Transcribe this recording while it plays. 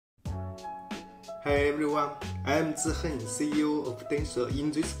Hi everyone, I am Ziheng, CEO of Denser. In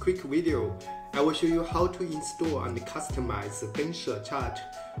this quick video, I will show you how to install and customize DenserChat,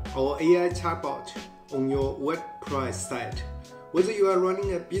 our AI chatbot, on your WordPress site. Whether you are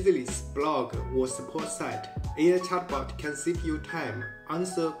running a business, blog, or support site, AI chatbot can save you time,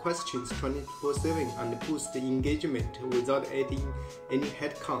 answer questions 24/7, and boost engagement without adding any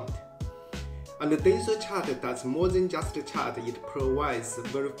headcount. And the DenserChat does more than just chat. It provides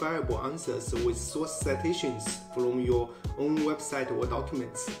verifiable answers with source citations from your own website or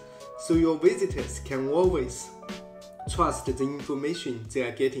documents, so your visitors can always trust the information they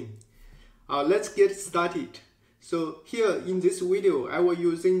are getting. Let's get started. So here in this video, I will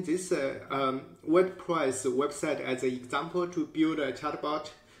using this WordPress website as an example to build a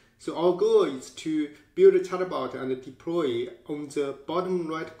chatbot. So our goal is to build a chatbot and deploy on the bottom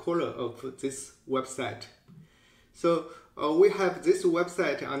right corner of this website. So we have this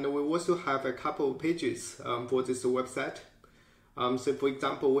website, and we also have a couple of pages for this website. So for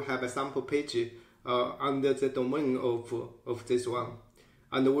example, we have a sample page under the domain of this one.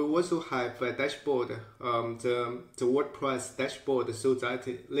 And we also have a dashboard, the WordPress dashboard, so that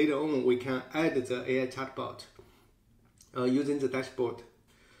later on we can add the AI chatbot using the dashboard.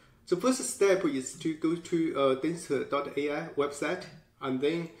 The first step is to go to denser.ai website, and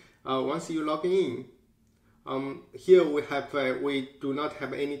then once you log in, here we do not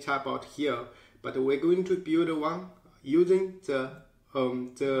have any chatbot here, but we're going to build one using the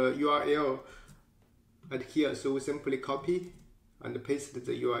URL at here. So we simply copy and paste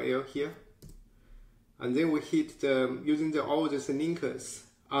the URL here, and then we hit using all these linkers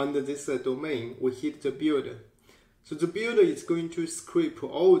under this domain, we hit the build. So the builder is going to scrape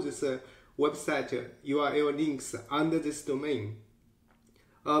all this website URL links under this domain.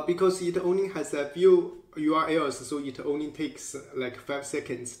 Because it only has a few URLs, so it only takes like 5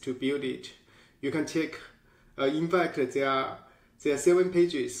 seconds to build it. You can check, in fact, there are 7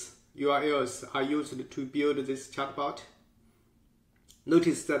 pages URLs are used to build this chatbot.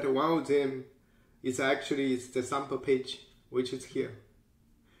 Notice that one of them is actually the sample page, which is here.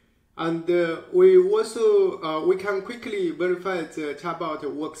 And we also we can quickly verify the chatbot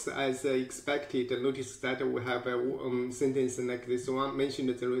works as expected. Notice that we have a sentence like this one mentioned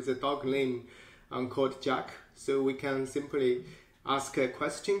there is a dog name called Jack. So we can simply ask a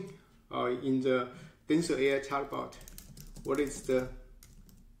question in the Denser AI chatbot. What is the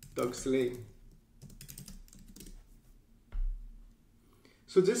dog's name?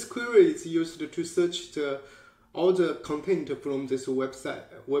 So this query is used to search all the content from this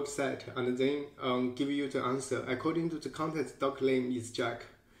website and then give you the answer. According to the content, dog name is Jack.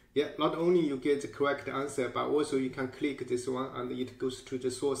 Yeah, not only you get the correct answer, but also you can click this one and it goes to the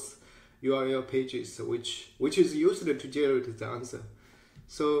source URL pages, which is used to generate the answer.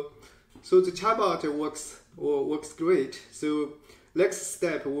 So the chatbot works great. So next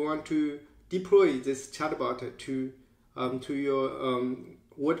step, we want to deploy this chatbot to your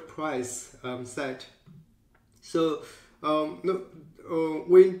WordPress site. So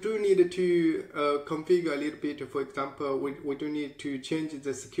we do need to configure a little bit. For example, we do need to change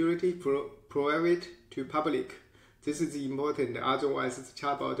the security from private to public. This is important, otherwise the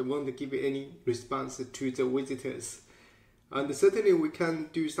chatbot won't give any response to the visitors. And certainly we can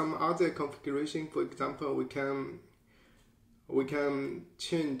do some other configuration. For example, we can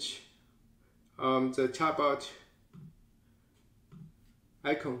change the chatbot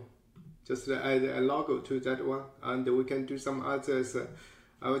icon. Just add a logo to that one, and we can do some others.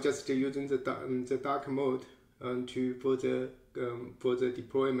 I will just using the dark mode for the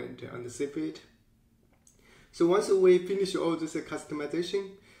deployment and save it. So once we finish all this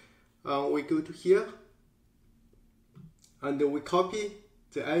customization, we go to here and we copy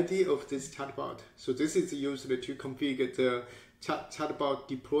the ID of this chatbot. So this is used to configure the chatbot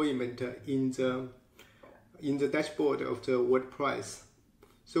deployment in the dashboard of the WordPress.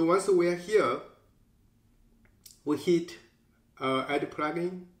 So once we are here, we hit add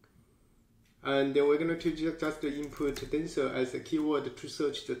plugin, and then we're going to just input Denser as a keyword to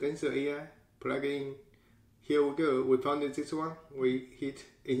search the Denser AI plugin. Here we go, we found this one, we hit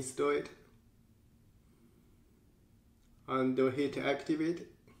install it, and we hit activate.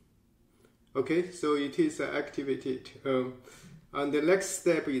 Okay, so it is activated. And the next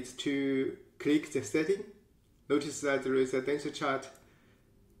step is to click the setting. Notice that there is a DenserChat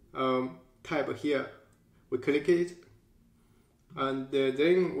tab here. We click it, and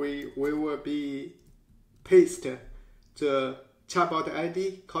then we will be paste the chatbot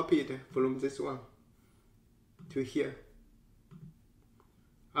ID copied from this one to here.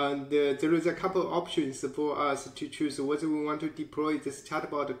 And there is a couple options for us to choose whether we want to deploy this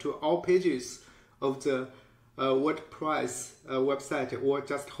chatbot to all pages of the WordPress website, or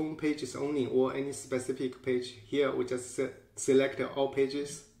just home pages only, or any specific page. Here we just select all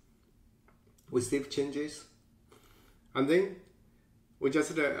pages. We save changes, and then we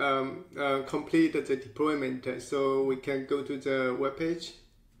just complete the deployment. So we can go to the web page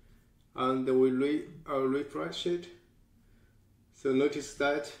and we refresh it. So notice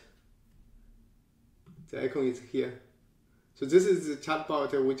that the icon is here. So this is the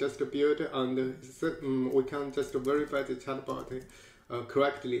chatbot we just built, and we can just verify the chatbot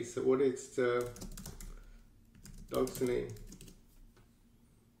correctly. So what is the dog's name?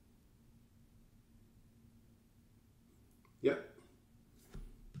 Yeah.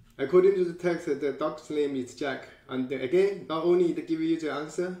 According to the text, the dog's name is Jack. And again, not only it gives you the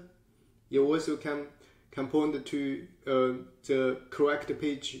answer, you also can point to the correct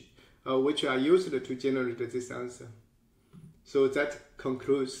page which are used to generate this answer. So that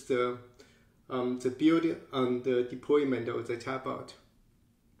concludes the build and the deployment of the chatbot.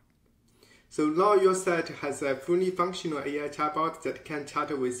 So now your site has a fully functional AI chatbot that can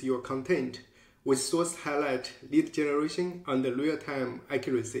chat with your content with source highlight, lead generation, and real-time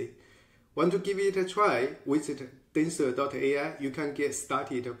accuracy. Want to give it a try? Visit denser.ai. You can get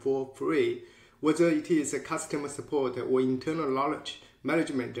started for free. Whether it is customer support or internal knowledge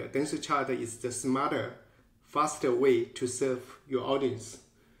management, DenserChat is the smarter, faster way to serve your audience.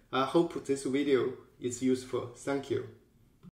 I hope this video is useful. Thank you.